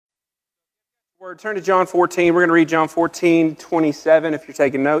Word. Turn to John 14. We're going to read John 14:27 if you're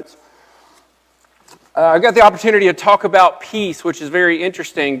taking notes. I got the opportunity to talk about peace, which is very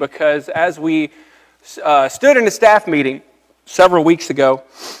interesting because as we stood in a staff meeting several weeks ago,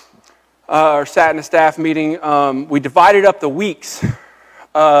 or sat in a staff meeting, we divided up the weeks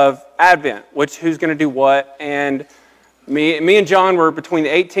of Advent, who's going to do what, and me and John were between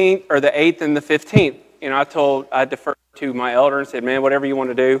the 18th or the 8th and the 15th. I deferred to my elder and said, man, whatever you want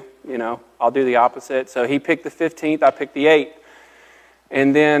to do, I'll do the opposite. So he picked the 15th, I picked the 8th.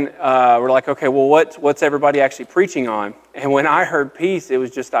 And then we're like, okay, well, what's everybody actually preaching on? And when I heard peace, it was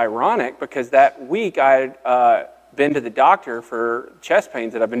just ironic because that week I had been to the doctor for chest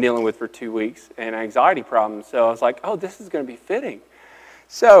pains that I've been dealing with for 2 weeks and anxiety problems. So I was like, oh, this is going to be fitting.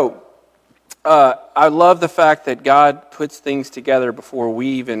 So I love the fact that God puts things together before we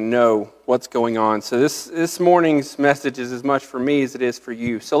even know what's going on. So this morning's message is as much for me as it is for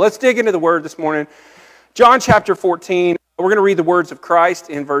you. So let's dig into the Word this morning. John chapter 14, we're going to read the words of Christ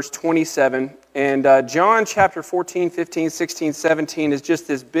in verse 27. And John chapter 14, 15, 16, 17 is just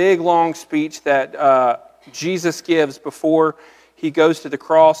this big, long speech that Jesus gives before he goes to the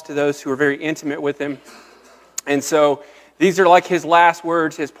cross to those who are very intimate with him. And so these are like his last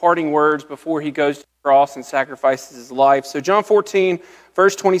words, his parting words before he goes to the cross and sacrifices his life. So John 14,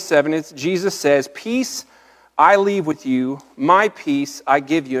 verse 27, Jesus says, "Peace I leave with you, my peace I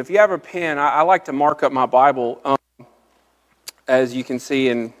give you." If you have a pen, I like to mark up my Bible, as you can see,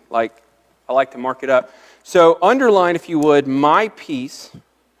 and I like to mark it up. So underline, if you would, my peace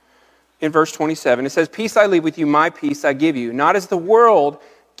in verse 27. It says, "Peace I leave with you, my peace I give you. Not as the world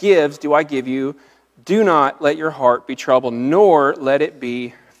gives do I give you. Do not let your heart be troubled, nor let it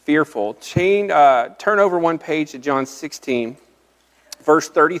be fearful." Turn over one page to John 16, verse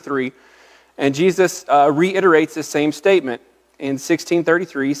 33. And Jesus reiterates the same statement. In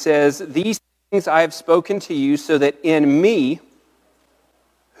 16:33, he says, "These things I have spoken to you so that in me,"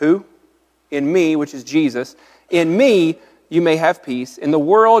 who? In me, which is Jesus, "in me you may have peace. In the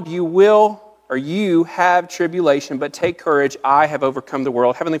world you have tribulation, but take courage, I have overcome the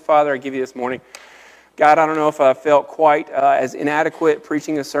world." Heavenly Father, I give you this morning. God, I don't know if I felt quite as inadequate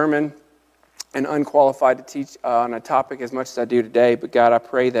preaching a sermon and unqualified to teach on a topic as much as I do today, but God, I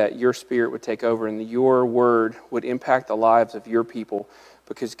pray that your Spirit would take over and that your word would impact the lives of your people,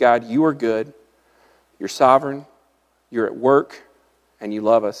 because God, you are good, you're sovereign, you're at work, and you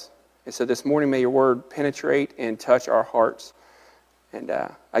love us. And so this morning, may your word penetrate and touch our hearts, and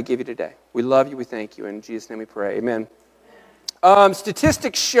I give you today. We love you, we thank you, in Jesus' name we pray, amen.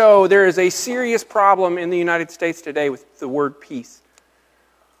 Statistics show there is a serious problem in the United States today with the word peace.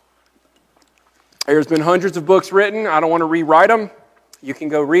 There's been hundreds of books written. I don't want to rewrite them. You can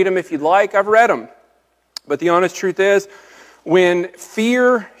go read them if you'd like. I've read them. But the honest truth is, when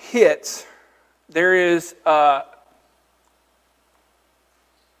fear hits, there is a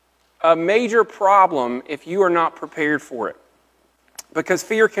major problem if you are not prepared for it. Because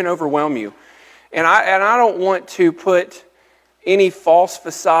fear can overwhelm you. And I don't want to put any false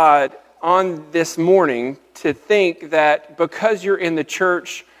facade on this morning to think that because you're in the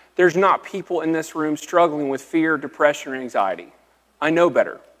church, there's not people in this room struggling with fear, depression, or anxiety. I know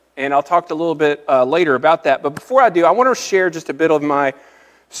better, and I'll talk a little bit later about that. But before I do, I want to share just a bit of my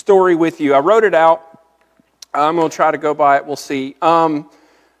story with you. I wrote it out. I'm going to try to go by it. We'll see.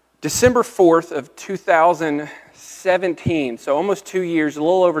 December 4th of 2017, so almost 2 years, a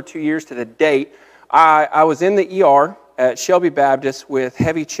little over 2 years to the date, I was in the ER at Shelby Baptist with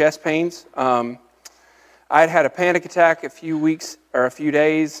heavy chest pains. I had a panic attack a few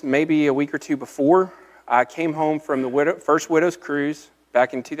days, maybe a week or two before. I came home from the first Widow's Cruise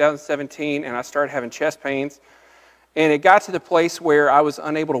back in 2017, and I started having chest pains. And it got to the place where I was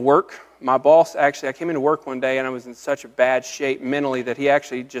unable to work. My boss I came into work one day, and I was in such a bad shape mentally that he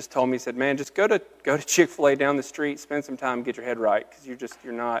actually just told me, he said, "Man, just go to Chick-fil-A down the street, spend some time, get your head right, because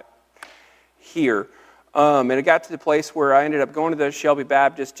you're not here." And it got to the place where I ended up going to the Shelby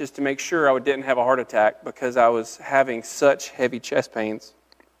Baptist just to make sure I didn't have a heart attack because I was having such heavy chest pains.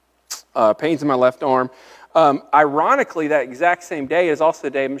 Pains in my left arm. Ironically, that exact same day is also the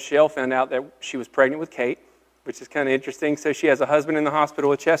day Michelle found out that she was pregnant with Kate, which is kind of interesting. So she has a husband in the hospital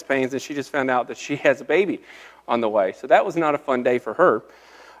with chest pains, and she just found out that she has a baby on the way. So that was not a fun day for her.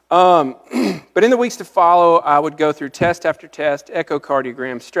 But in the weeks to follow, I would go through test after test,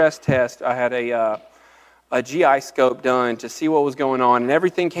 echocardiogram, stress test. I had a GI scope done to see what was going on, and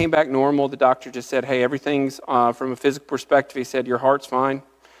everything came back normal. The doctor just said, "Hey, everything's from a physical perspective." He said, "Your heart's fine.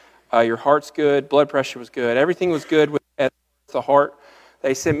 Your heart's good. Blood pressure was good. Everything was good with the heart."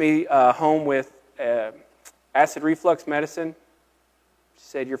 They sent me home with acid reflux medicine. She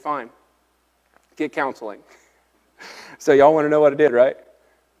said, "You're fine." get counseling. So y'all want to know what I did, right?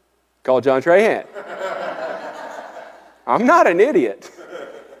 Called John Trahan. I'm not an idiot.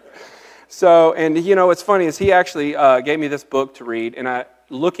 So, and what's funny is he actually gave me this book to read, and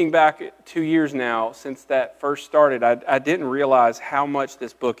looking back at 2 years now since that first started, I didn't realize how much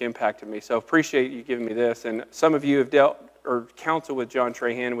this book impacted me. So appreciate you giving me this. And some of you have dealt or counseled with John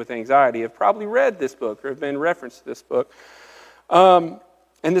Trahan with anxiety have probably read this book or have been referenced to this book. And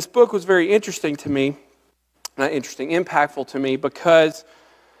this book was very interesting to me, not interesting, impactful to me, because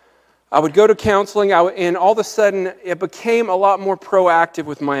I would go to counseling, and all of a sudden, it became a lot more proactive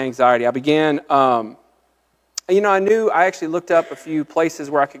with my anxiety. I began, I actually looked up a few places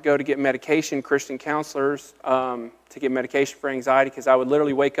where I could go to get medication, Christian counselors, to get medication for anxiety, because I would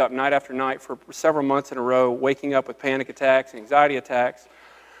literally wake up night after night for several months in a row, waking up with panic attacks, anxiety attacks.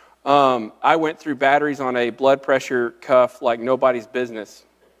 I went through batteries on a blood pressure cuff like nobody's business.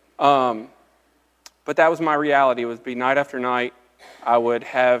 But that was my reality. It would be night after night. I would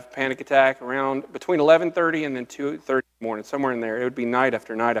have panic attack around between 11:30 and then 2:30 in the morning, somewhere in there. It would be night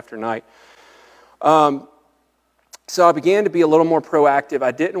after night after night. So I began to be a little more proactive.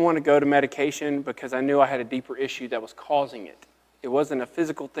 I didn't want to go to medication because I knew I had a deeper issue that was causing it. It wasn't a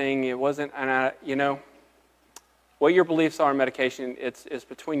physical thing. It wasn't, what your beliefs are in medication, it's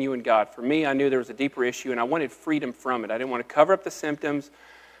between you and God. For me, I knew there was a deeper issue, and I wanted freedom from it. I didn't want to cover up the symptoms.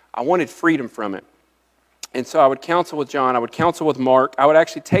 I wanted freedom from it. And so I would counsel with John. I would counsel with Mark. I would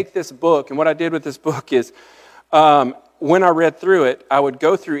actually take this book, and what I did with this book is when I read through it, I would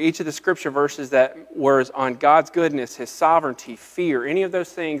go through each of the scripture verses that were on God's goodness, His sovereignty, fear, any of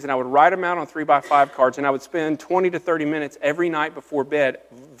those things, and I would write them out on 3x5 cards, and I would spend 20 to 30 minutes every night before bed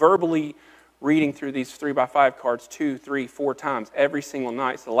verbally reading through these 3x5 cards 2, 3, 4 times every single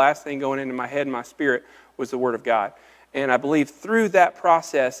night. So the last thing going into my head and my spirit was the Word of God. And I believe through that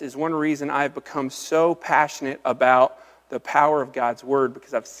process is one reason I've become so passionate about the power of God's Word,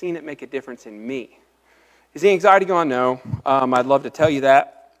 because I've seen it make a difference in me. Is the anxiety gone? No. I'd love to tell you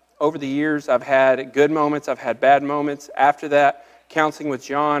that. Over the years, I've had good moments. I've had bad moments. After that, counseling with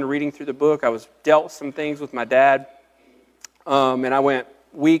John, reading through the book, I was dealt some things with my dad. And I went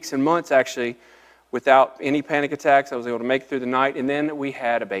weeks and months, actually, without any panic attacks. I was able to make it through the night. And then we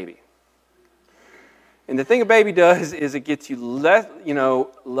had a baby. And the thing a baby does is it gets you less,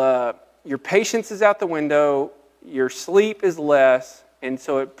 your patience is out the window, your sleep is less, and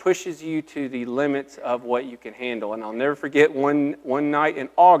so it pushes you to the limits of what you can handle. And I'll never forget one night in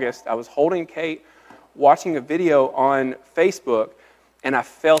August, I was holding Kate, watching a video on Facebook, and I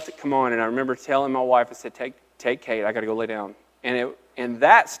felt it come on. And I remember telling my wife, I said, take Kate, I got to go lay down. And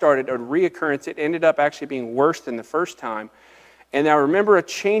that started a reoccurrence. It ended up actually being worse than the first time. And I remember a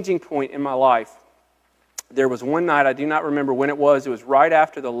changing point in my life. There was one night, I do not remember when it was right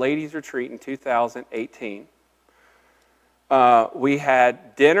after the ladies' retreat in 2018. We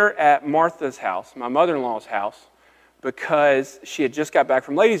had dinner at Martha's house, my mother-in-law's house, because she had just got back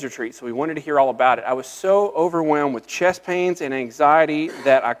from ladies' retreat, so we wanted to hear all about it. I was so overwhelmed with chest pains and anxiety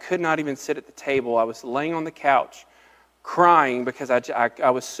that I could not even sit at the table. I was laying on the couch crying because I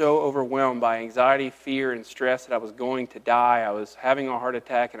was so overwhelmed by anxiety, fear, and stress that I was going to die. I was having a heart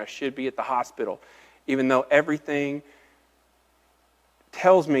attack, and I should be at the hospital, even though everything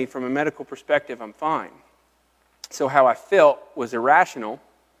tells me from a medical perspective I'm fine. So how I felt was irrational,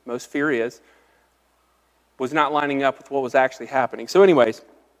 most fear was not lining up with what was actually happening. So anyways,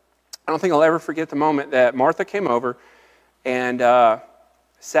 I don't think I'll ever forget the moment that Martha came over and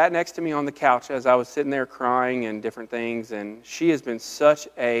sat next to me on the couch as I was sitting there crying and different things, and she has been such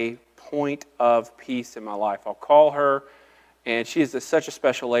a point of peace in my life. I'll call her. And she is such a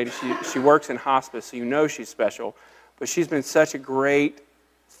special lady. She works in hospice, so you know she's special. But she's been such a great,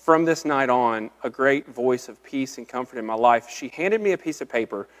 from this night on, a great voice of peace and comfort in my life. She handed me a piece of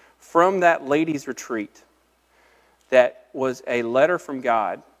paper from that ladies' retreat that was a letter from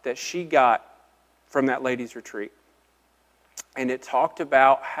God that she got from that ladies' retreat. And it talked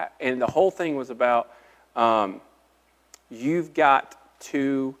about, and the whole thing was about, you've got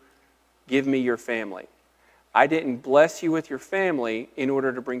to give me your family. I didn't bless you with your family in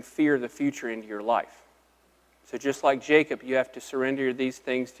order to bring fear of the future into your life. So just like Jacob, you have to surrender these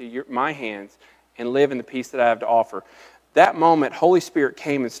things to my hands and live in the peace that I have to offer. That moment, Holy Spirit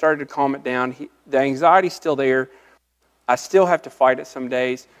came and started to calm it down. The anxiety's still there. I still have to fight it some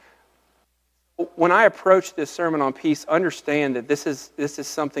days. When I approach this sermon on peace, understand that this is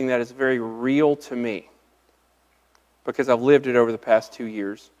something that is very real to me because I've lived it over the past 2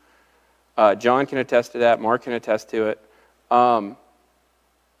 years. John can attest to that. Mark can attest to it.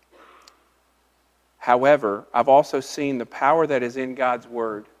 However, I've also seen the power that is in God's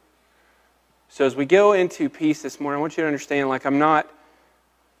Word So as we go into peace this morning, I want you to understand, like, I'm not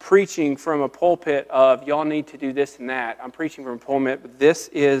preaching from a pulpit of y'all need to do this and that. I'm preaching from a pulpit, but this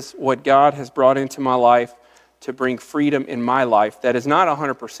is what God has brought into my life to bring freedom in my life. That is not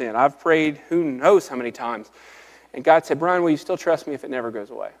 100%. I've prayed who knows how many times. And God said, Brian, will you still trust me if it never goes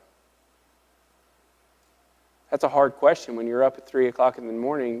away? That's a hard question when you're up at 3 o'clock in the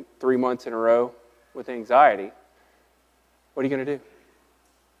morning 3 months in a row with anxiety. What are you going to do?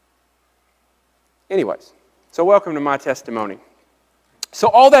 Anyways, so welcome to my testimony. So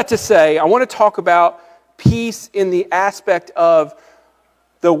all that to say, I want to talk about peace in the aspect of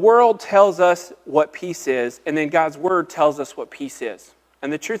the world tells us what peace is, and then God's Word tells us what peace is.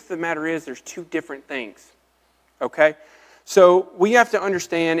 And the truth of the matter is there's two different things. Okay? So we have to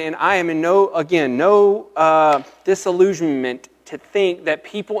understand, and I am in no disillusionment to think that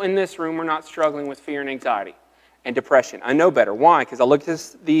people in this room are not struggling with fear and anxiety and depression. I know better. Why? Because I looked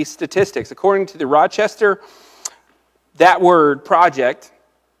at these statistics. According to the Rochester Project,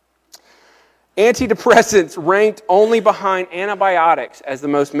 antidepressants ranked only behind antibiotics as the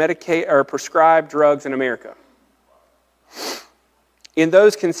most prescribed drugs in America. In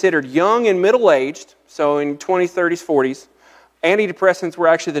those considered young and middle-aged, so in 20s, 30s, 40s, antidepressants were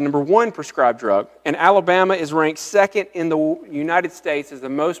actually the number one prescribed drug, and Alabama is ranked second in the United States as the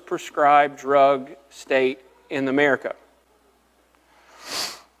most prescribed drug state in America.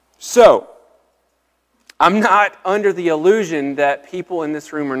 So, I'm not under the illusion that people in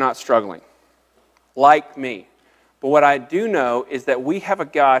this room are not struggling, like me. But what I do know is that we have a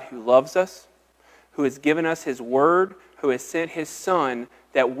God who loves us, who has given us His Word, who has sent His Son,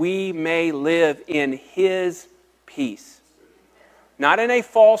 that we may live in His peace. Not in a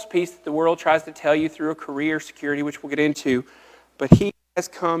false peace that the world tries to tell you through a career security, which we'll get into, but He has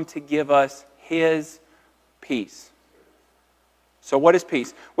come to give us His peace. So what is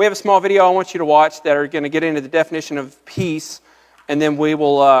peace? We have a small video I want you to watch that are going to get into the definition of peace, and then we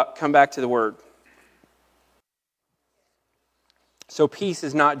will come back to the Word. So peace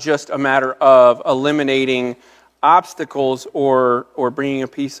is not just a matter of eliminating obstacles or bringing a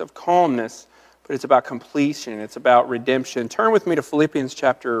peace of calmness, but it's about completion. It's about redemption. Turn with me to Philippians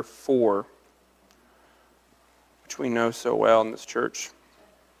chapter 4, which we know so well in this church.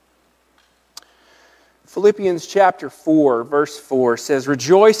 Philippians chapter 4, verse 4 says,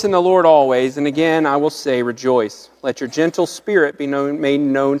 "Rejoice in the Lord always, and again I will say rejoice. Let your gentle spirit be made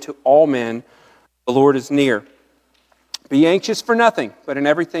known to all men. The Lord is near. Be anxious for nothing, but in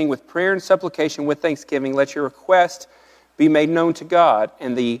everything with prayer and supplication with thanksgiving, let your request be made known to God,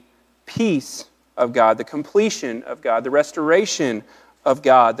 and the peace of God, the completion of God, the restoration of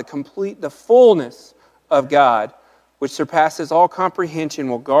God, the fullness of God, which surpasses all comprehension,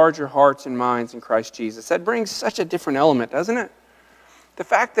 will guard your hearts and minds in Christ Jesus." That brings such a different element, doesn't it? The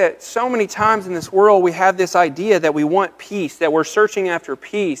fact that so many times in this world we have this idea that we want peace, that we're searching after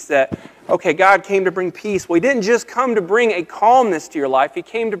peace, that, okay, God came to bring peace. Well, He didn't just come to bring a calmness to your life. He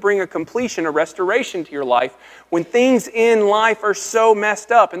came to bring a completion, a restoration to your life when things in life are so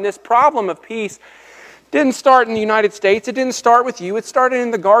messed up. And this problem of peace didn't start in the United States. It didn't start with you. It started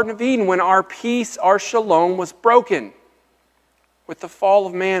in the Garden of Eden when our peace, our shalom, was broken. With the fall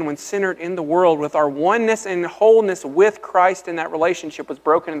of man, when sin entered in the world, with our oneness and wholeness with Christ in that relationship was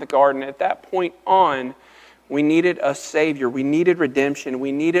broken in the garden. At that point on, we needed a Savior. We needed redemption.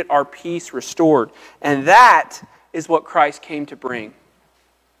 We needed our peace restored. And that is what Christ came to bring.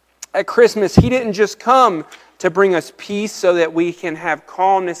 At Christmas, He didn't just come to bring us peace so that we can have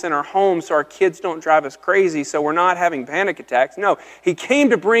calmness in our homes so our kids don't drive us crazy, so we're not having panic attacks. No, He came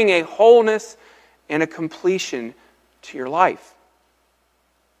to bring a wholeness and a completion to your life,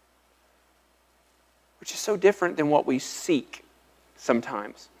 which is so different than what we seek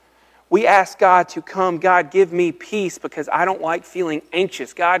sometimes. We ask God to come, God, give me peace because I don't like feeling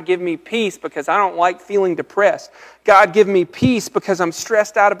anxious. God, give me peace because I don't like feeling depressed. God, give me peace because I'm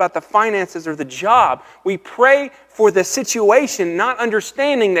stressed out about the finances or the job. We pray for the situation, not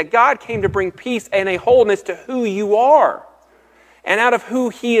understanding that God came to bring peace and a wholeness to who you are and out of who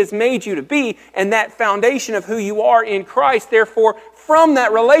He has made you to be, and that foundation of who you are in Christ. Therefore, from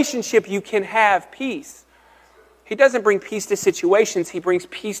that relationship, you can have peace. He doesn't bring peace to situations. He brings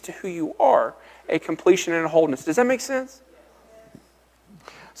peace to who you are, a completion and a wholeness. Does that make sense?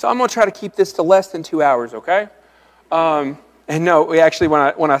 So I'm going to try to keep this to less than 2 hours, okay? And no, we actually,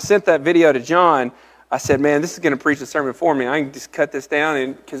 when I sent that video to John, I said, man, this is going to preach a sermon for me. I can just cut this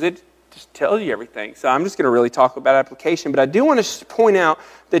down because it just tells you everything. So I'm just going to really talk about application. But I do want to point out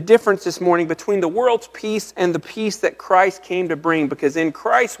the difference this morning between the world's peace and the peace that Christ came to bring. Because in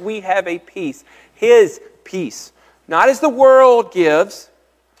Christ we have a peace, His peace. Not as the world gives,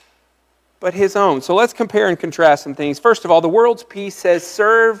 but His own. So let's compare and contrast some things. First of all, the world's peace says,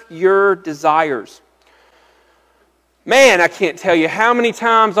 serve your desires. Man, I can't tell you how many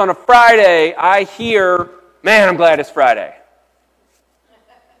times on a Friday I hear, man, I'm glad it's Friday.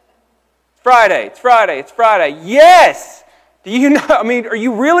 It's Friday. Yes! Do you know, are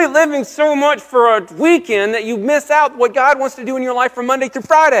you really living so much for a weekend that you miss out what God wants to do in your life from Monday through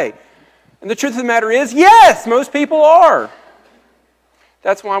Friday? And the truth of the matter is, yes, most people are.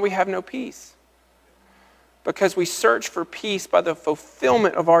 That's why we have no peace. Because we search for peace by the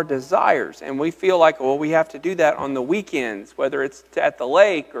fulfillment of our desires. And we feel like, well, we have to do that on the weekends, whether it's at the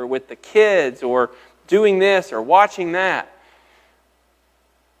lake or with the kids or doing this or watching that.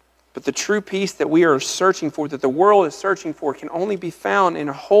 But the true peace that we are searching for, that the world is searching for, can only be found in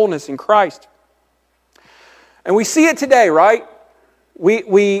a wholeness in Christ. And we see it today, right?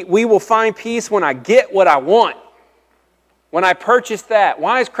 We will find peace when I get what I want. When I purchase that.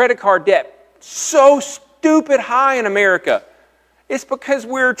 Why is credit card debt so stupid high in America? It's because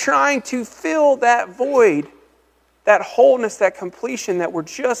we're trying to fill that void, that wholeness, that completion that we're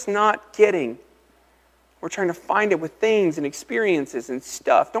just not getting. We're trying to find it with things and experiences and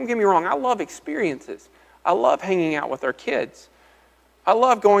stuff. Don't get me wrong, I love experiences. I love hanging out with our kids. I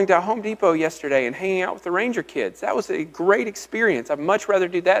love going to Home Depot yesterday and hanging out with the Ranger kids. That was a great experience. I'd much rather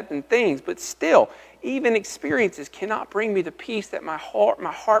do that than things. But still, even experiences cannot bring me the peace that my heart,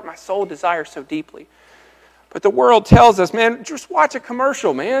 my soul desires so deeply. But the world tells us, man, just watch a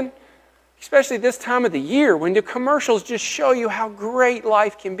commercial, man. Especially this time of the year when the commercials just show you how great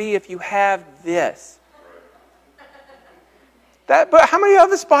life can be if you have this. But how many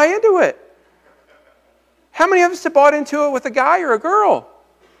of us buy into it? How many of us have bought into it with a guy or a girl?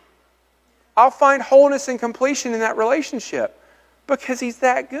 I'll find wholeness and completion in that relationship because he's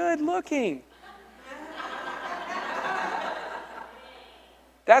that good looking.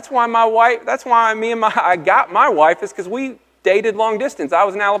 That's why I got my wife is because we dated long distance. I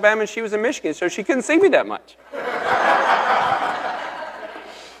was in Alabama and she was in Michigan, so she couldn't see me that much.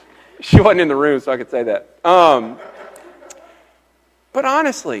 She wasn't in the room, so I could say that. But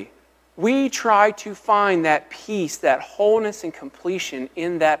honestly, we try to find that peace, that wholeness and completion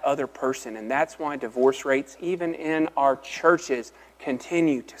in that other person. And that's why divorce rates, even in our churches,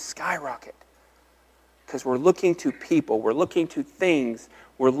 continue to skyrocket. Because we're looking to people, we're looking to things,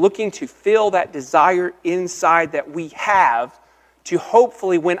 we're looking to fill that desire inside that we have to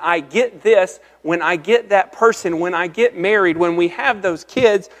hopefully when I get this, when I get that person, when I get married, when we have those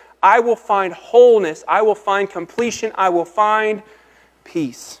kids, I will find wholeness, I will find completion, I will find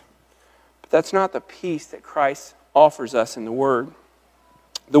peace. But that's not the peace that Christ offers us in the Word.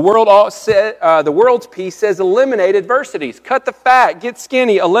 The world's peace says eliminate adversities. Cut the fat, get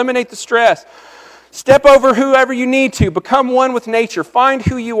skinny, eliminate the stress. Step over whoever you need to. Become one with nature. Find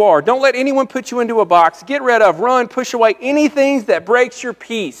who you are. Don't let anyone put you into a box. Get rid of, run, push away anything that breaks your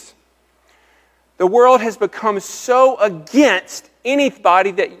peace. The world has become so against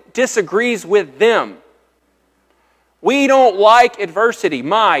anybody that disagrees with them. We don't like adversity.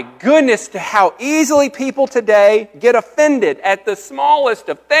 My goodness, to how easily people today get offended at the smallest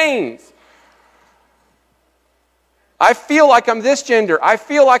of things. I feel like I'm this gender. I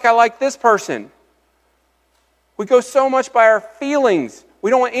feel like I like this person. We go so much by our feelings.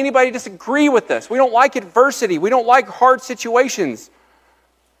 We don't want anybody to disagree with us. We don't like adversity. We don't like hard situations.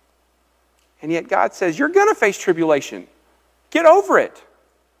 And yet God says, you're going to face tribulation. Get over it.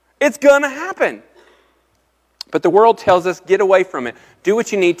 It's going to happen. But the world tells us, get away from it. Do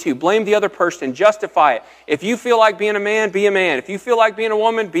what you need to. Blame the other person. Justify it. If you feel like being a man, be a man. If you feel like being a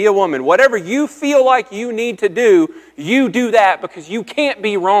woman, be a woman. Whatever you feel like you need to do, you do that because you can't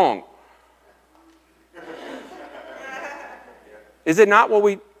be wrong. Is it not what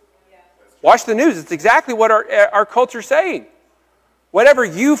we... Watch the news. It's exactly what our culture's saying. Whatever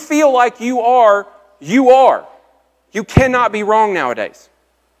you feel like you are, you are. You cannot be wrong nowadays.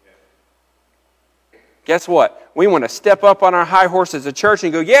 Guess what? We want to step up on our high horse as a church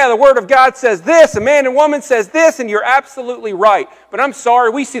and go, yeah, the Word of God says this, a man and woman says this, and you're absolutely right. But I'm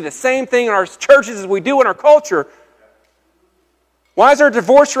sorry, we see the same thing in our churches as we do in our culture. Why is our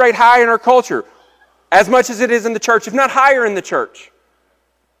divorce rate high in our culture? As much as it is in the church, if not higher in the church.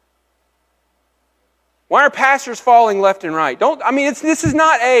 Why are pastors falling left and right? This is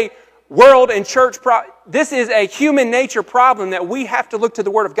not a world and church problem. This is a human nature problem that we have to look to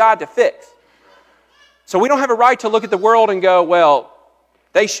the Word of God to fix. So we don't have a right to look at the world and go, well,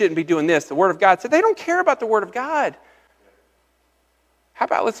 they shouldn't be doing this. The Word of God said they don't care about the Word of God. How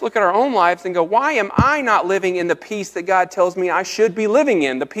about let's look at our own lives and go, why am I not living in the peace that God tells me I should be living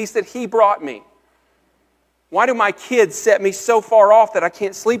in, the peace that He brought me? Why do my kids set me so far off that I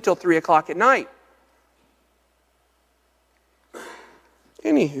can't sleep till 3 o'clock at night?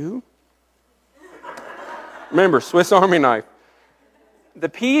 Anywho, remember, Swiss Army knife. The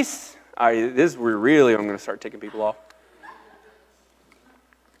peace, this is where really I'm going to start ticking people off.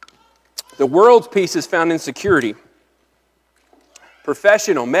 The world's peace is found in security.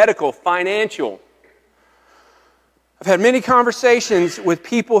 Professional, medical, financial. I've had many conversations with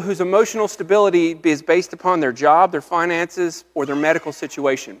people whose emotional stability is based upon their job, their finances, or their medical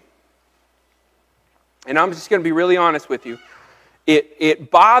situation. And I'm just going to be really honest with you. It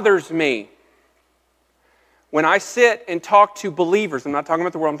bothers me when I sit and talk to believers. I'm not talking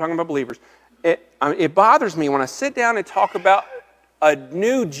about the world, I'm talking about believers. It bothers me when I sit down and talk about a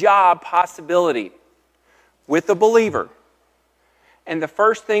new job possibility with a believer. And the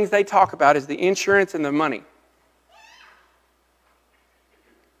first things they talk about is the insurance and the money.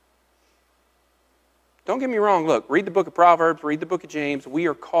 Don't get me wrong, look, read the book of Proverbs, read the book of James. We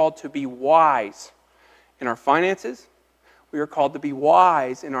are called to be wise in our finances. We are called to be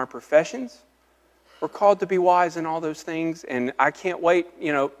wise in our professions. We're called to be wise in all those things. And I can't wait,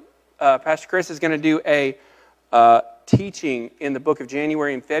 Pastor Chris is going to do a teaching in the book of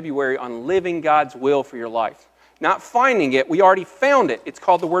January and February on living God's will for your life. Not finding it, we already found it. It's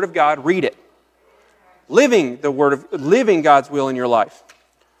called the Word of God. Read it. Living God's will in your life.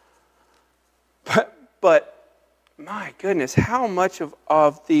 But my goodness, how much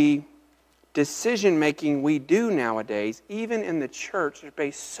of the decision-making we do nowadays, even in the church, is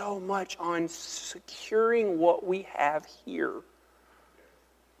based so much on securing what we have here.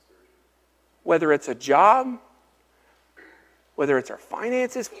 Whether it's a job, whether it's our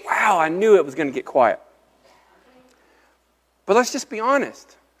finances. Wow, I knew it was going to get quiet. But let's just be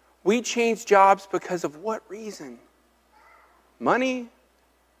honest. We change jobs because of what reason? Money,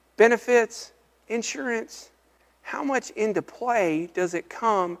 benefits, insurance. How much into play does it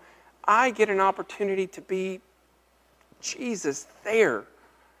come? I get an opportunity to be Jesus there.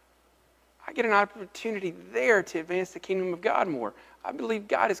 I get an opportunity there to advance the kingdom of God more. I believe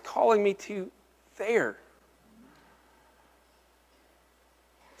God is calling me to there.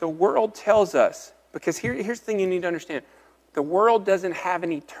 The world tells us, because here's the thing you need to understand. The world doesn't have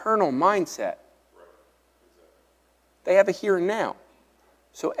an eternal mindset. They have a here and now.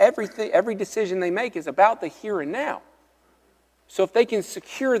 So every decision they make is about the here and now. So if they can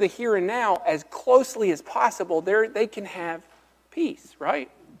secure the here and now as closely as possible, they can have peace, right?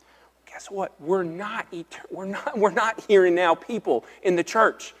 Guess what? We're not here and now people in the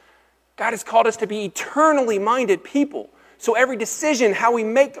church. God has called us to be eternally minded people. So every decision, how we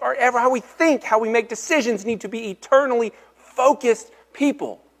think, how we make decisions need to be eternally focused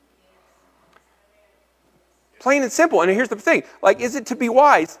people. Plain and simple. And here's the thing. Is it to be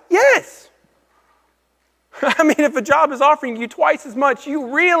wise? Yes. I mean, if a job is offering you twice as much,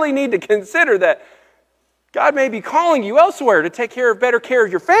 you really need to consider that God may be calling you elsewhere to take better care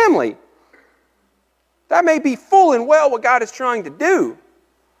of your family. That may be full and well what God is trying to do.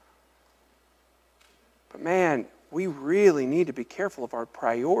 But man, we really need to be careful of our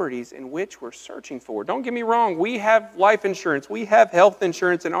priorities in which we're searching for. Don't get me wrong. We have life insurance. We have health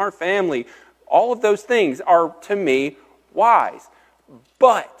insurance in our family. All of those things are, to me, wise.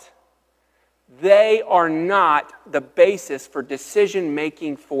 But they are not the basis for decision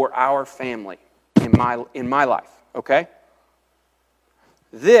making for our family in my life, okay?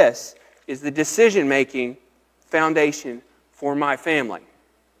 This is the decision making foundation for my family.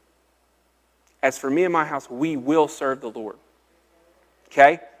 As for me and my house, we will serve the Lord.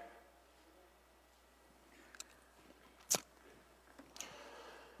 Okay?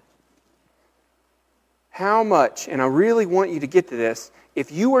 How much, and I really want you to get to this,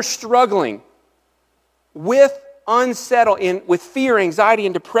 if you are struggling with with fear, anxiety,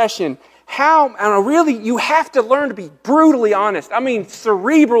 and depression, you have to learn to be brutally honest. I mean,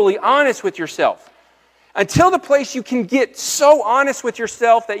 cerebrally honest with yourself. Until the place you can get so honest with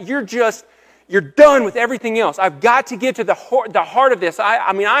yourself that you're done with everything else. I've got to get to the heart of this.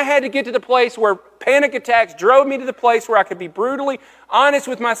 I had to get to the place where panic attacks drove me to the place where I could be brutally honest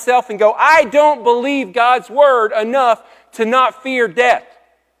with myself and go, I don't believe God's word enough to not fear death.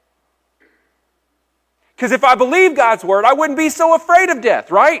 Because if I believe God's word, I wouldn't be so afraid of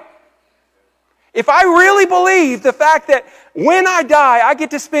death, right? If I really believe the fact that when I die, I get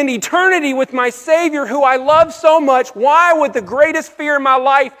to spend eternity with my Savior who I love so much, why would the greatest fear in my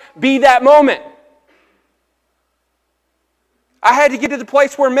life be that moment? I had to get to the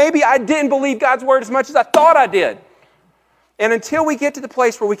place where maybe I didn't believe God's word as much as I thought I did. And until we get to the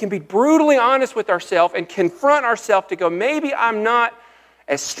place where we can be brutally honest with ourselves and confront ourselves to go, maybe I'm not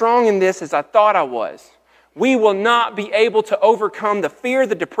as strong in this as I thought I was. We will not be able to overcome the fear,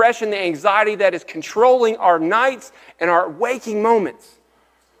 the depression, the anxiety that is controlling our nights and our waking moments.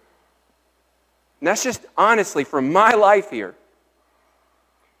 And that's just honestly from my life here.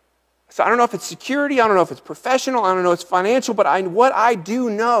 So I don't know if it's security, I don't know if it's professional, I don't know if it's financial, but what I do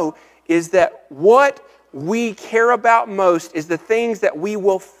know is that what we care about most is the things that we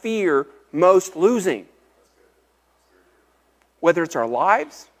will fear most losing. Whether it's our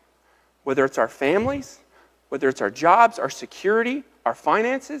lives, whether it's our families, whether it's our jobs, our security, our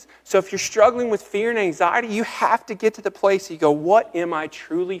finances. So if you're struggling with fear and anxiety, you have to get to the place you go, what am I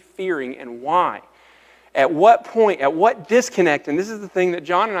truly fearing and why? At what point, at what disconnect, and this is the thing that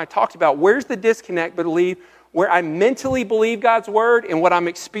John and I talked about, where's the disconnect where I mentally believe God's word and what I'm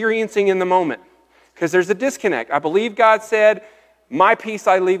experiencing in the moment? Because there's a disconnect. I believe God said, my peace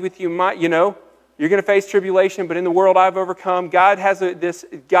I leave with you, you're going to face tribulation, but in the world I've overcome. God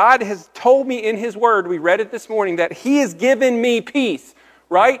has told me in His word, we read it this morning, that He has given me peace,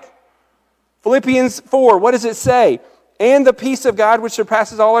 right? Philippians 4, what does it say? And the peace of God, which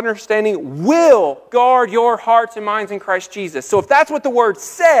surpasses all understanding, will guard your hearts and minds in Christ Jesus. So if that's what the word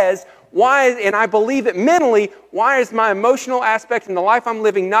says, and I believe it mentally, why is my emotional aspect in the life I'm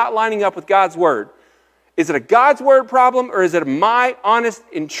living not lining up with God's word? Is it a God's word problem, or is it my honest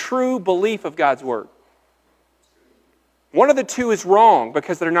and true belief of God's word? One of the two is wrong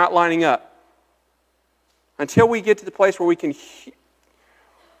because they're not lining up. Until we get to the place where we can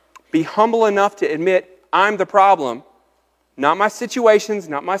be humble enough to admit, I'm the problem, not my situations,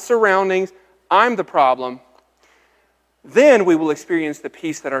 not my surroundings, I'm the problem, then we will experience the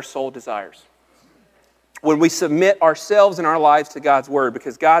peace that our soul desires. When we submit ourselves and our lives to God's word,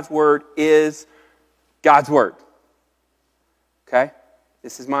 because God's word is God's word. Okay?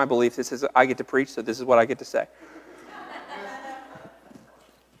 This is my belief. I get to preach, so this is what I get to say.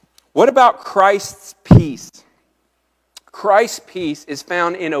 What about Christ's peace? Christ's peace is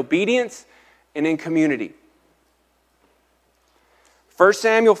found in obedience and in community. 1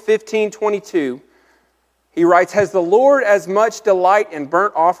 Samuel 15:22, he writes, has the Lord as much delight in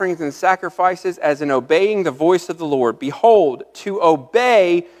burnt offerings and sacrifices as in obeying the voice of the Lord? Behold, to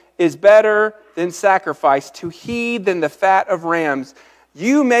obey is better than sacrifice, to heed than the fat of rams.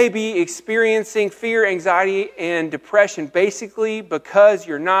 You may be experiencing fear, anxiety, and depression basically because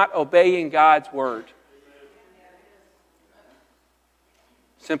you're not obeying God's word.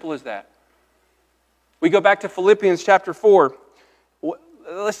 Simple as that. We go back to Philippians chapter 4.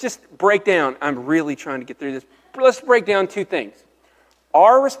 Let's just break down. I'm really trying to get through this. Let's break down two things.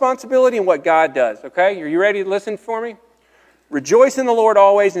 Our responsibility and what God does. Okay? Are you ready to listen for me? Rejoice in the Lord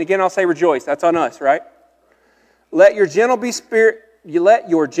always. And again, I'll say rejoice. That's on us, right? Let your gentle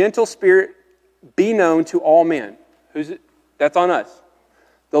spirit be known to all men. That's on us.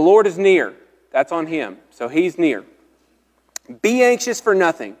 The Lord is near. That's on Him. So He's near. Be anxious for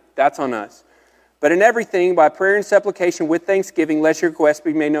nothing. That's on us. But in everything, by prayer and supplication with thanksgiving, let your requests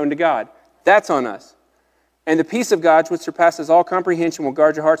be made known to God. That's on us. And the peace of God, which surpasses all comprehension, will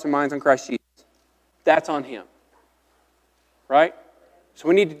guard your hearts and minds in Christ Jesus. That's on Him. Right? So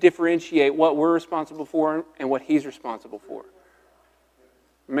we need to differentiate what we're responsible for and what He's responsible for.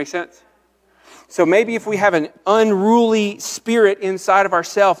 Make sense? So maybe if we have an unruly spirit inside of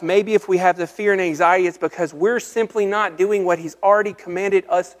ourselves, maybe if we have the fear and anxiety, it's because we're simply not doing what He's already commanded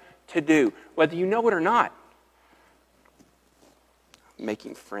us to do, whether you know it or not.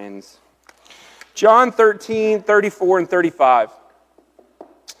 Making friends. John 13:34 and 35.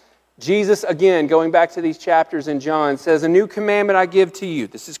 Jesus, again, going back to these chapters in John, says, a new commandment I give to you,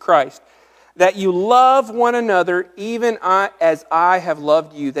 this is Christ, that you love one another even as I have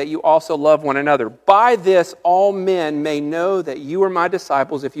loved you, that you also love one another. By this all men may know that you are my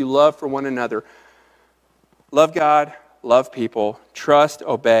disciples if you love for one another. Love God, love people, trust,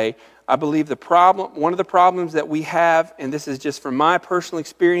 obey. I believe one of the problems that we have, and this is just from my personal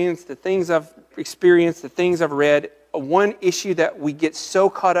experience, the things I've experienced, the things I've read, one issue that we get so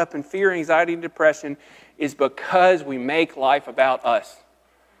caught up in fear, anxiety, and depression is because we make life about us.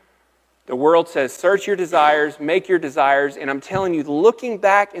 The world says, search your desires, make your desires, and I'm telling you, looking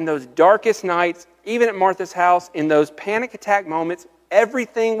back in those darkest nights, even at Martha's house, in those panic attack moments,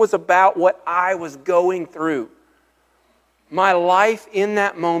 everything was about what I was going through. My life in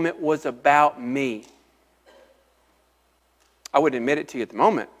that moment was about me. I wouldn't admit it to you at the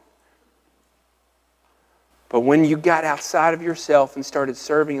moment. But when you got outside of yourself and started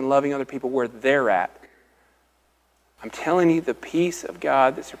serving and loving other people where they're at, I'm telling you, the peace of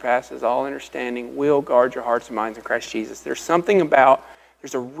God that surpasses all understanding will guard your hearts and minds in Christ Jesus. There's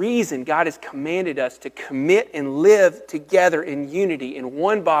a reason God has commanded us to commit and live together in unity in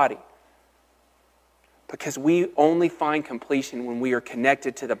one body. Because we only find completion when we are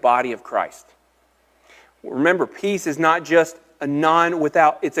connected to the body of Christ. Remember, peace is not just a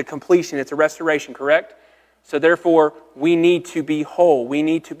non-without, it's a completion, it's a restoration, correct? So therefore, we need to be whole. We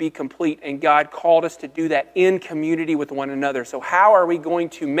need to be complete. And God called us to do that in community with one another. So how are we going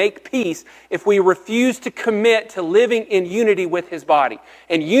to make peace if we refuse to commit to living in unity with His body?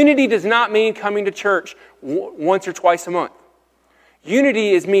 And unity does not mean coming to church once or twice a month.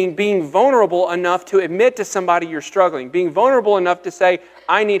 Unity is mean being vulnerable enough to admit to somebody you're struggling. Being vulnerable enough to say,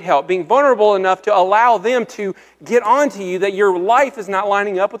 I need help. Being vulnerable enough to allow them to get onto you that your life is not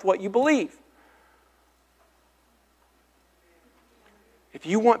lining up with what you believe. If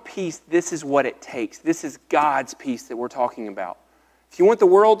you want peace, this is what it takes. This is God's peace that we're talking about. If you want the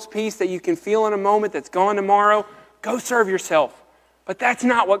world's peace that you can feel in a moment that's gone tomorrow, go serve yourself. But that's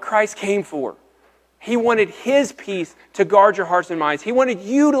not what Christ came for. He wanted His peace to guard your hearts and minds. He wanted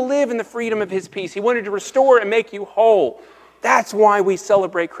you to live in the freedom of His peace. He wanted to restore and make you whole. That's why we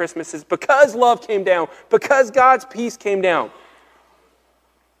celebrate Christmas, is because love came down, because God's peace came down.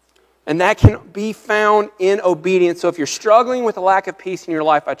 And that can be found in obedience. So if you're struggling with a lack of peace in your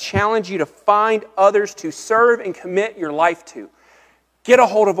life, I challenge you to find others to serve and commit your life to. Get a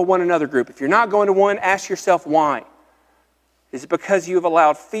hold of a one another group. If you're not going to one, ask yourself why. Is it because you have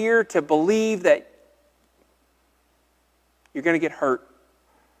allowed fear to believe that you're going to get hurt?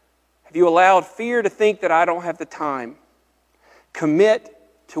 Have you allowed fear to think that I don't have the time? Commit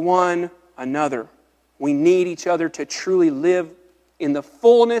to one another. We need each other to truly live in the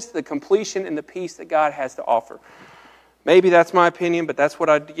fullness, the completion, and the peace that God has to offer. Maybe that's my opinion, but that's what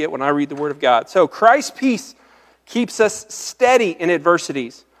I get when I read the Word of God. So Christ's peace keeps us steady in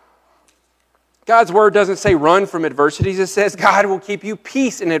adversities. God's Word doesn't say run from adversities. It says God will keep you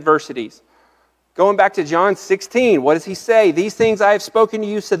peace in adversities. Going back to John 16, what does He say? These things I have spoken to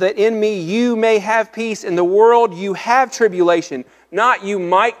you so that in me you may have peace. In the world you have tribulation. Not you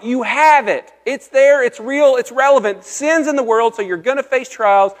might, you have it. It's there, it's real, it's relevant. Sin's in the world, so you're going to face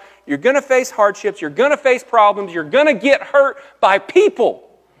trials, you're going to face hardships, you're going to face problems, you're going to get hurt by people.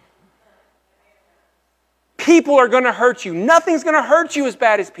 People are going to hurt you. Nothing's going to hurt you as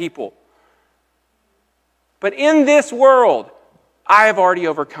bad as people. But in this world, I have already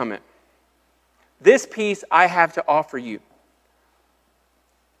overcome it. This peace I have to offer you.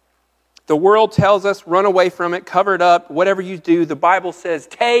 The world tells us, run away from it, cover it up, whatever you do. The Bible says,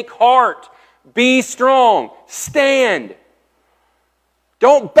 take heart, be strong, stand.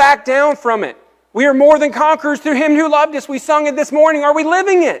 Don't back down from it. We are more than conquerors through Him who loved us. We sung it this morning. Are we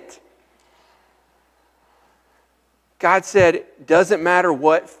living it? God said, doesn't matter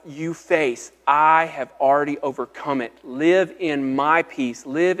what you face, I have already overcome it. Live in my peace,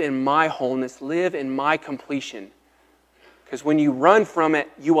 live in my wholeness, live in my completion. Because when you run from it,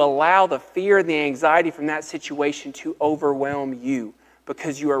 you allow the fear and the anxiety from that situation to overwhelm you.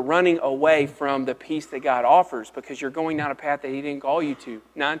 Because you are running away from the peace that God offers. Because you're going down a path that He didn't call you to,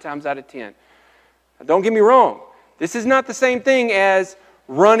 9 times out of 10. Now, don't get me wrong. This is not the same thing as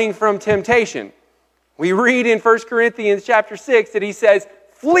running from temptation. We read in 1 Corinthians chapter 6 that He says,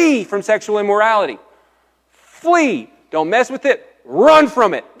 flee from sexual immorality. Flee. Don't mess with it. Run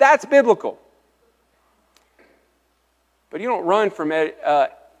from it. That's biblical. But you don't run from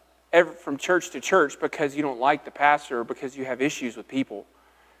church to church because you don't like the pastor or because you have issues with people.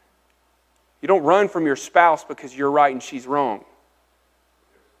 You don't run from your spouse because you're right and she's wrong.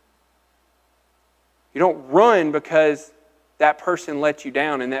 You don't run because that person let you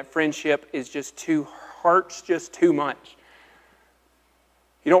down and that friendship is hurts just too much.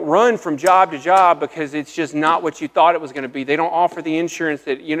 You don't run from job to job because it's just not what you thought it was going to be. They don't offer the insurance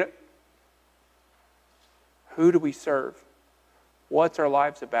that, Who do we serve? What's our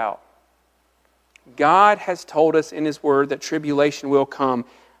lives about? God has told us in His Word that tribulation will come.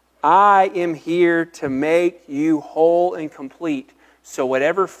 I am here to make you whole and complete. So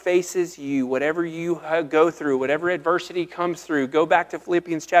whatever faces you, whatever you go through, whatever adversity comes through, go back to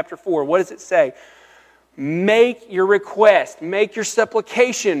Philippians chapter 4. What does it say? Make your request, make your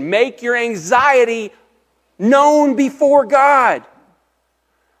supplication, make your anxiety known before God.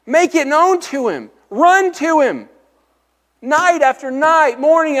 Make it known to Him. Run to Him. Night after night,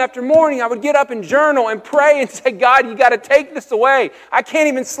 morning after morning, I would get up and journal and pray and say, God, you got to take this away. I can't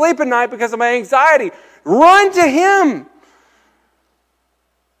even sleep at night because of my anxiety. Run to Him.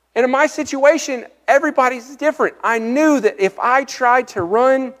 And in my situation, everybody's different. I knew that if I tried to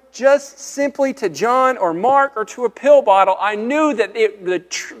run just simply to John or Mark or to a pill bottle, I knew that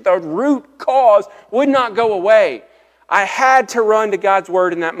the root cause would not go away. I had to run to God's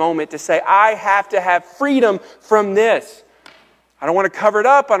Word in that moment to say, I have to have freedom from this. I don't want to cover it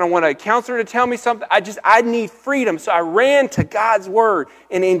up. I don't want a counselor to tell me something. I need freedom. So I ran to God's Word.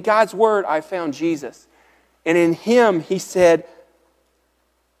 And in God's Word, I found Jesus. And in Him, He said,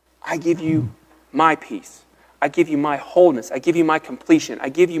 I give you my peace. I give you my wholeness. I give you my completion. I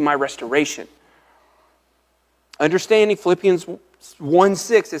give you my restoration. Understanding Philippians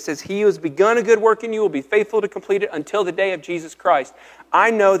 1:6, it says, He who has begun a good work in you will be faithful to complete it until the day of Jesus Christ. I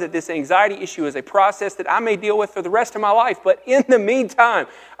know that this anxiety issue is a process that I may deal with for the rest of my life, but in the meantime,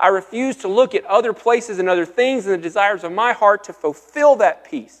 I refuse to look at other places and other things and the desires of my heart to fulfill that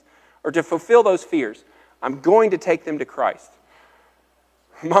peace or to fulfill those fears. I'm going to take them to Christ.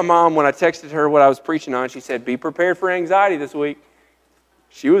 My mom, when I texted her what I was preaching on, she said, be prepared for anxiety this week.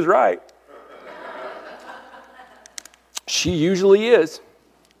 She was right. She usually is.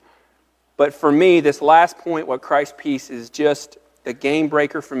 But for me, this last point, what Christ's peace is just a game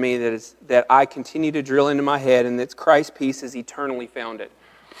breaker for me that I continue to drill into my head, and that Christ's peace is eternally founded.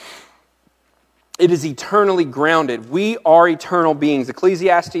 It is eternally grounded. We are eternal beings.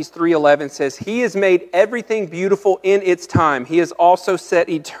 Ecclesiastes 3:11 says, He has made everything beautiful in its time. He has also set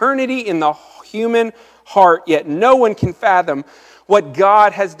eternity in the human heart, yet no one can fathom what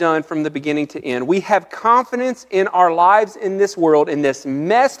God has done from the beginning to end. We have confidence in our lives in this world, in this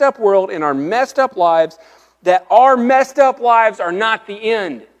messed up world, in our messed up lives, that our messed up lives are not the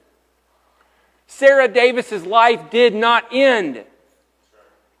end. Sarah Davis's life did not end.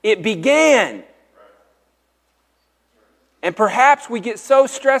 It began. And perhaps we get so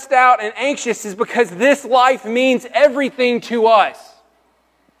stressed out and anxious is because this life means everything to us.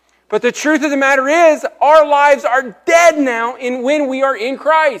 But the truth of the matter is, our lives are dead now when we are in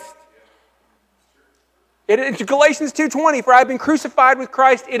Christ. It's Galatians 2:20, for I have been crucified with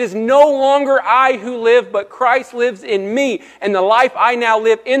Christ. It is no longer I who live, but Christ lives in me. And the life I now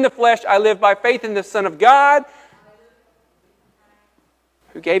live in the flesh, I live by faith in the Son of God,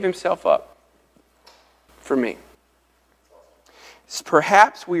 who gave Himself up for me.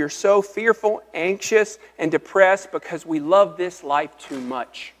 Perhaps we are so fearful, anxious, and depressed because we love this life too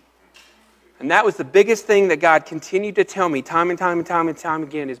much. And that was the biggest thing that God continued to tell me time and time and time and time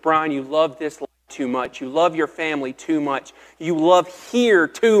again is, Brian, you love this life too much. You love your family too much. You love here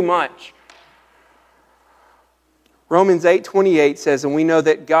too much. Romans 8:28 says, and we know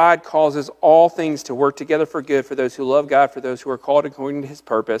that God causes all things to work together for good for those who love God, for those who are called according to His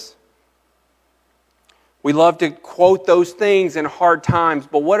purpose. We love to quote those things in hard times,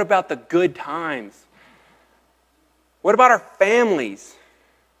 but what about the good times? What about our families?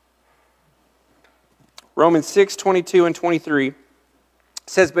 Romans 6:22 and 23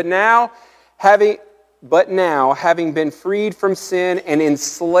 says, But now, having been freed from sin and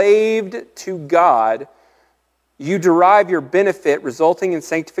enslaved to God, you derive your benefit resulting in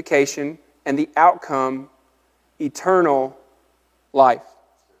sanctification and the outcome, eternal life.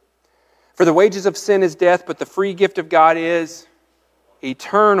 For the wages of sin is death, but the free gift of God is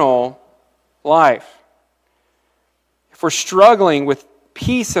eternal life. If we're struggling with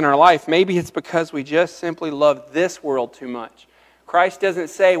peace in our life, maybe it's because we just simply love this world too much. Christ doesn't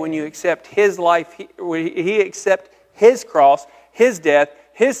say when you accept His life, He accepts His cross, His death,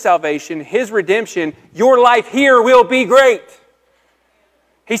 His salvation, His redemption, your life here will be great.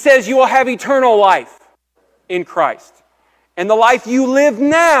 He says you will have eternal life in Christ. And the life you live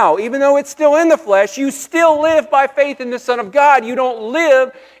now, even though it's still in the flesh, you still live by faith in the Son of God. You don't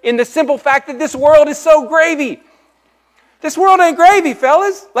live in the simple fact that this world is so gravy. This world ain't gravy,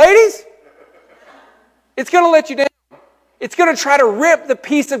 fellas, ladies. It's going to let you down. It's going to try to rip the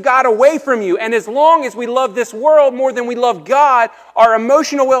peace of God away from you. And as long as we love this world more than we love God, our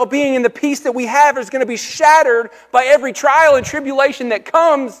emotional well-being and the peace that we have is going to be shattered by every trial and tribulation that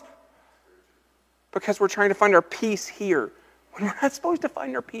comes because we're trying to find our peace here when we're not supposed to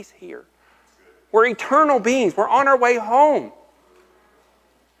find our peace here. We're eternal beings. We're on our way home.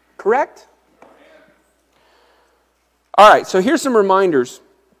 Correct? All right, so here's some reminders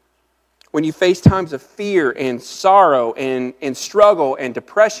when you face times of fear and sorrow and struggle and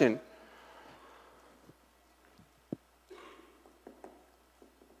depression.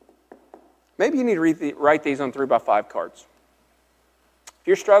 Maybe you need to write these on 3x5 cards. If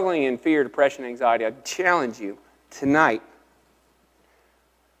you're struggling in fear, depression, anxiety, I challenge you tonight,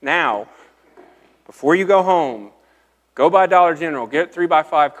 now, before you go home, go by Dollar General, get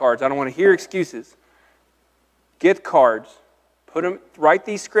 3x5 cards. I don't want to hear excuses. Get cards, write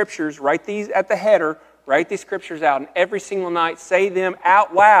these scriptures, write these at the header, write these scriptures out, and every single night say them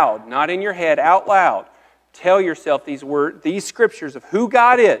out loud, not in your head, out loud. Tell yourself these scriptures of who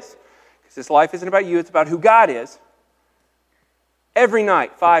God is, because this life isn't about you, it's about who God is. Every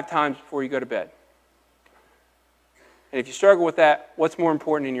night, 5 times before you go to bed.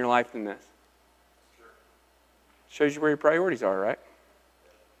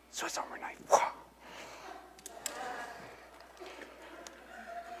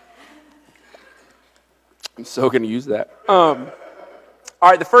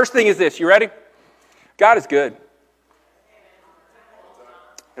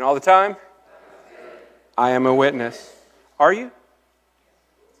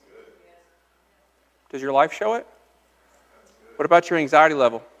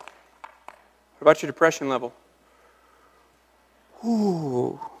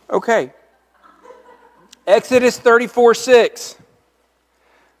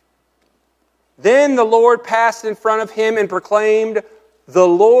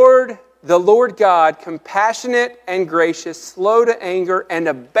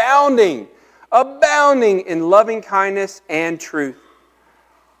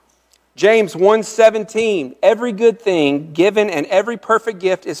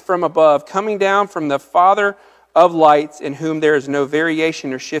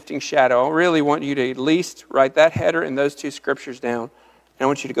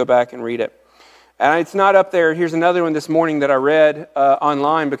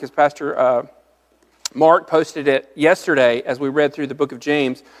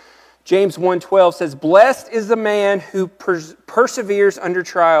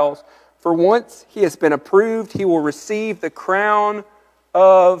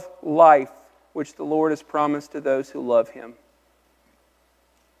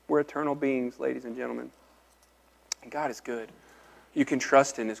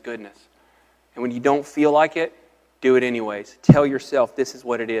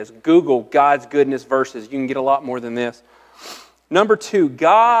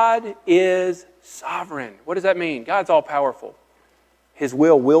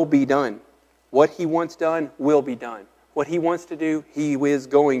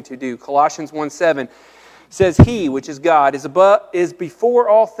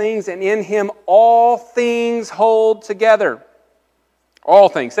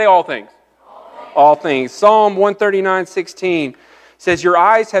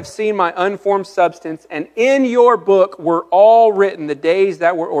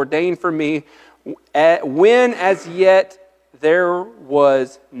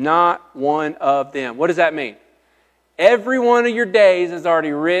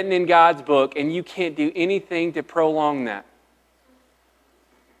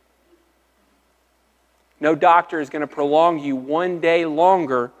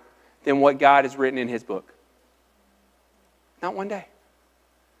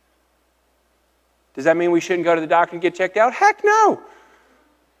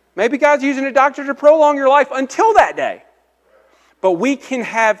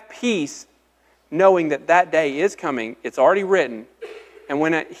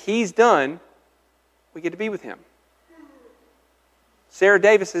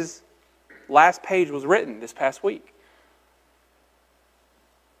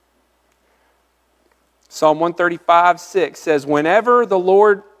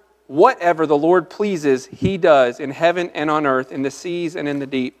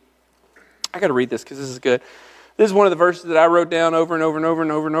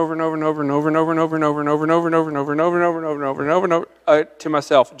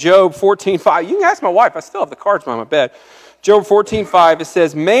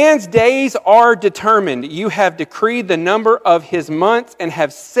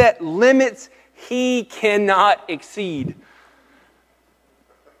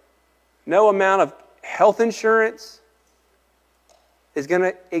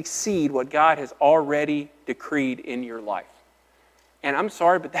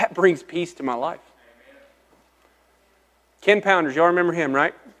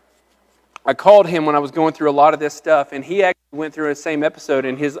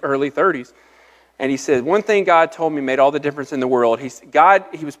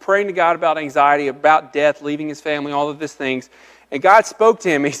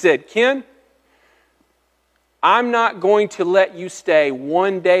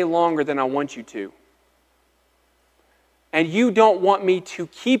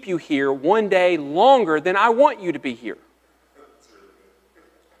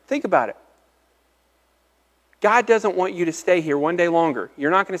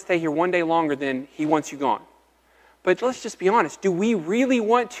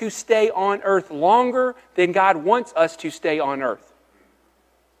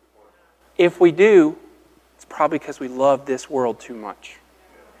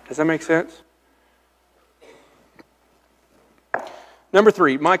 Number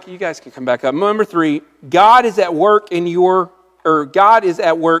 3, Mike, you guys can come back up. Number 3, God is at work God is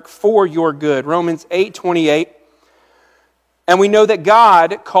at work for your good. Romans 8:28. And we know that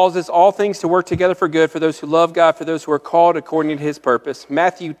God causes all things to work together for good for those who love God, for those who are called according to His purpose.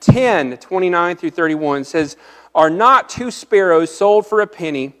 Matthew 10:29 through 31 says, "Are not 2 sparrows sold for a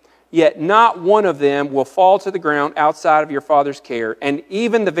penny? Yet not one of them will fall to the ground outside of your Father's care. And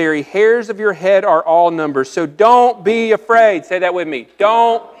even the very hairs of your head are all numbered. So don't be afraid." Say that with me.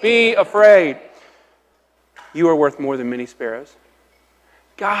 Don't be afraid. You are worth more than many sparrows.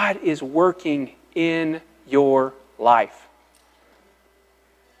 God is working in your life.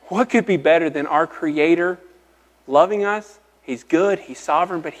 What could be better than our Creator loving us? He's good, He's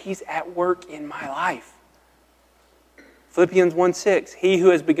sovereign, but He's at work in my life. Philippians 1:6, "He who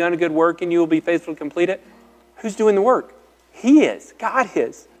has begun a good work in you will be faithful to complete it." Who's doing the work? He is. God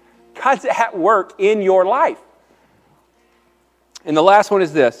is. God's at work in your life. And the last one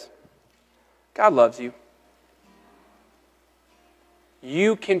is this. God loves you.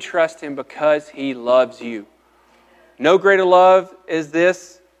 You can trust Him because He loves you. No greater love is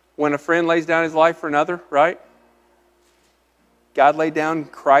this when a friend lays down his life for another, right? God laid down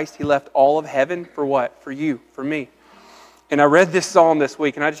Christ. He left all of heaven for what? For you, for me. And I read this psalm this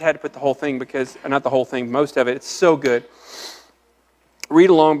week, and I just had to put the whole thing because, not the whole thing, most of it. It's so good. Read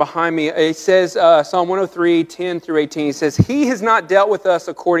along behind me. It says, Psalm 103, 10 through 18, it says, "He has not dealt with us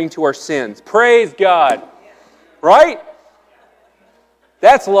according to our sins." Praise God. Right?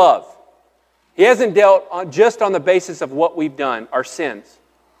 That's love. He hasn't dealt just on the basis of what we've done, our sins.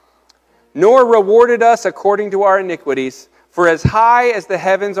 "Nor rewarded us according to our iniquities. For as high as the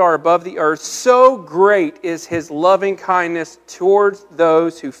heavens are above the earth, so great is His loving kindness towards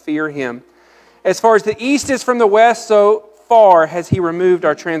those who fear Him. As far as the east is from the west, so far has He removed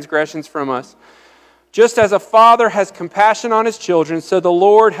our transgressions from us. Just as a father has compassion on his children, so the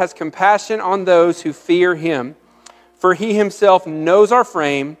Lord has compassion on those who fear Him. For He Himself knows our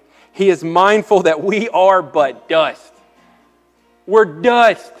frame. He is mindful that we are but dust." We're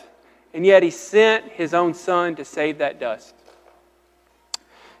dust. And yet He sent His own Son to save that dust.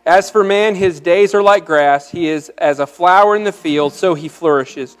 "As for man, his days are like grass. He is as a flower in the field, so he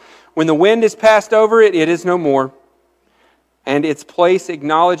flourishes. When the wind is passed over it, it is no more, and its place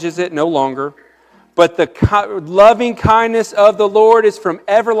acknowledges it no longer. But the loving kindness of the Lord is from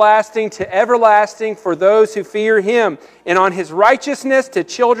everlasting to everlasting for those who fear Him, and on His righteousness to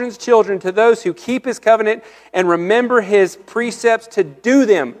children's children, to those who keep His covenant and remember His precepts to do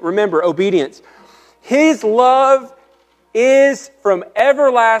them." Remember, obedience. "His love is from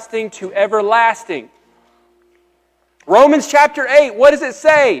everlasting to everlasting." Romans chapter 8, what does it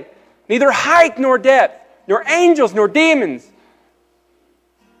say? "Neither height nor depth, nor angels nor demons.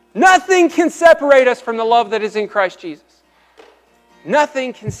 Nothing can separate us from the love that is in Christ Jesus."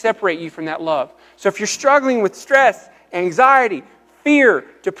 Nothing can separate you from that love. So if you're struggling with stress, anxiety, fear,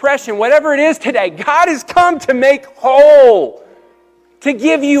 depression, whatever it is today, God has come to make whole, to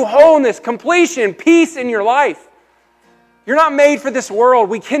give you wholeness, completion, peace in your life. You're not made for this world.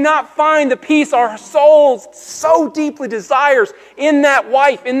 We cannot find the peace our souls so deeply desires in that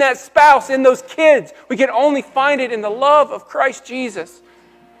wife, in that spouse, in those kids. We can only find it in the love of Christ Jesus.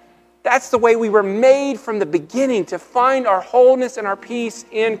 That's the way we were made from the beginning, to find our wholeness and our peace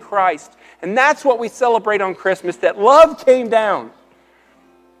in Christ. And that's what we celebrate on Christmas, that love came down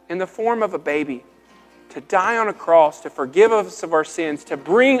in the form of a baby to die on a cross, to forgive us of our sins, to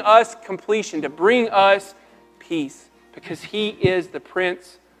bring us completion, to bring us peace. Because He is the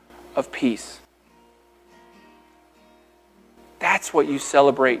Prince of Peace. That's what you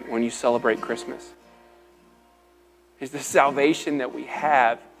celebrate when you celebrate Christmas. Is the salvation that we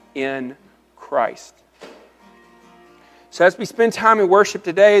have in Christ. So as we spend time in worship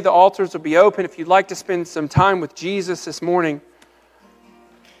today, the altars will be open. If you'd like to spend some time with Jesus this morning,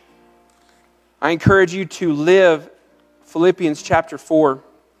 I encourage you to live Philippians chapter 4.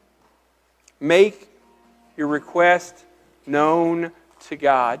 Make your request known to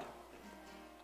God.